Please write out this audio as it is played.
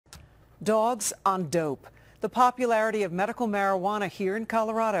Dogs on dope. The popularity of medical marijuana here in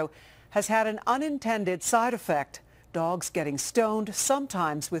Colorado has had an unintended side effect. Dogs getting stoned,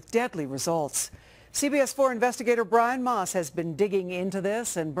 sometimes with deadly results. CBS 4 investigator Brian Moss has been digging into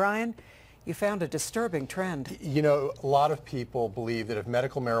this. And Brian, you found a disturbing trend. You know, a lot of people believe that if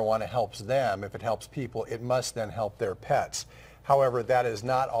medical marijuana helps them, if it helps people, it must then help their pets. However, that is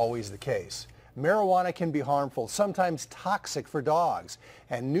not always the case. Marijuana can be harmful, sometimes toxic for dogs.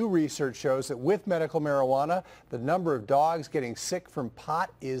 And new research shows that with medical marijuana, the number of dogs getting sick from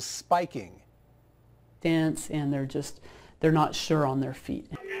pot is spiking. Dance and they're not sure on their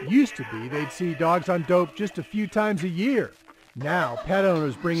feet. Used to be they'd see dogs on dope just a few times a year. Now pet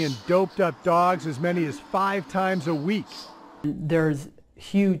owners bring in doped up dogs as many as 5 times a week. There's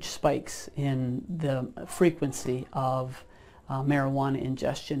huge spikes in the frequency of marijuana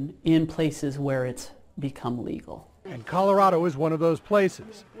ingestion in places where it's become legal. And Colorado is one of those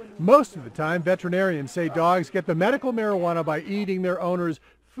places. Most of the time, veterinarians say dogs get the medical marijuana by eating their owners'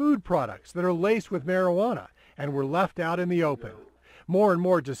 food products that are laced with marijuana and were left out in the open. More and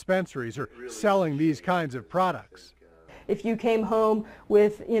more dispensaries are selling these kinds of products. If you came home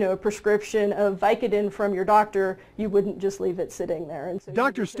with, a prescription of Vicodin from your doctor, you wouldn't just leave it sitting there. And so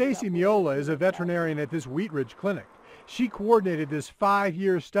Dr. Stacy Miola is a veterinarian at this Wheat Ridge clinic. She coordinated this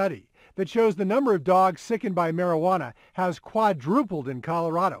 5-year study that shows the number of dogs sickened by marijuana has quadrupled in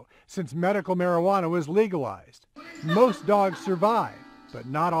Colorado since medical marijuana was legalized. Most dogs survive, but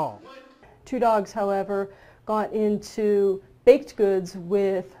not all. 2 dogs, however, got into baked goods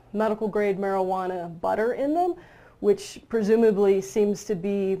with medical grade marijuana butter in them, which presumably seems to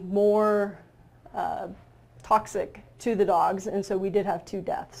be more toxic to the dogs, and so we did have 2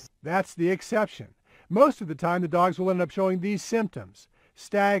 deaths. That's the exception. Most of the time, the dogs will end up showing these symptoms: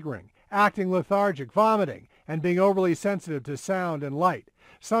 staggering, acting lethargic, vomiting, and being overly sensitive to sound and light.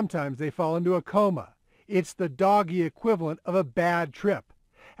 Sometimes they fall into a coma. It's the doggy equivalent of a bad trip.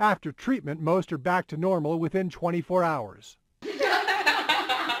 After treatment, most are back to normal within 24 hours.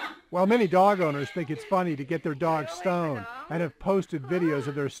 While many dog owners think it's funny to get their dogs stoned and have posted videos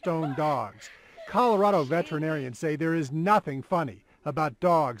of their stoned dogs, Colorado veterinarians say there is nothing funny about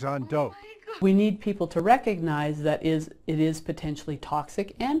dogs on dope. We need people to recognize that it is potentially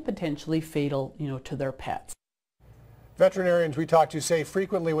toxic and potentially fatal, to their pets. Veterinarians we talk to say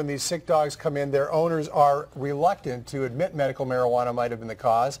frequently when these sick dogs come in, their owners are reluctant to admit medical marijuana might have been the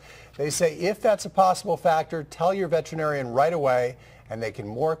cause. They say if that's a possible factor, tell your veterinarian right away and they can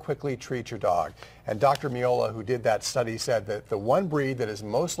more quickly treat your dog. And Dr. Miola, who did that study, said that the one breed that is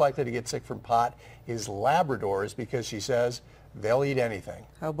most likely to get sick from pot is Labradors because she says they'll eat anything.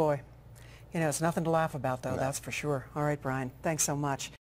 Oh boy. It's nothing to laugh about, though, No. that's for sure. All right, Brian, thanks so much.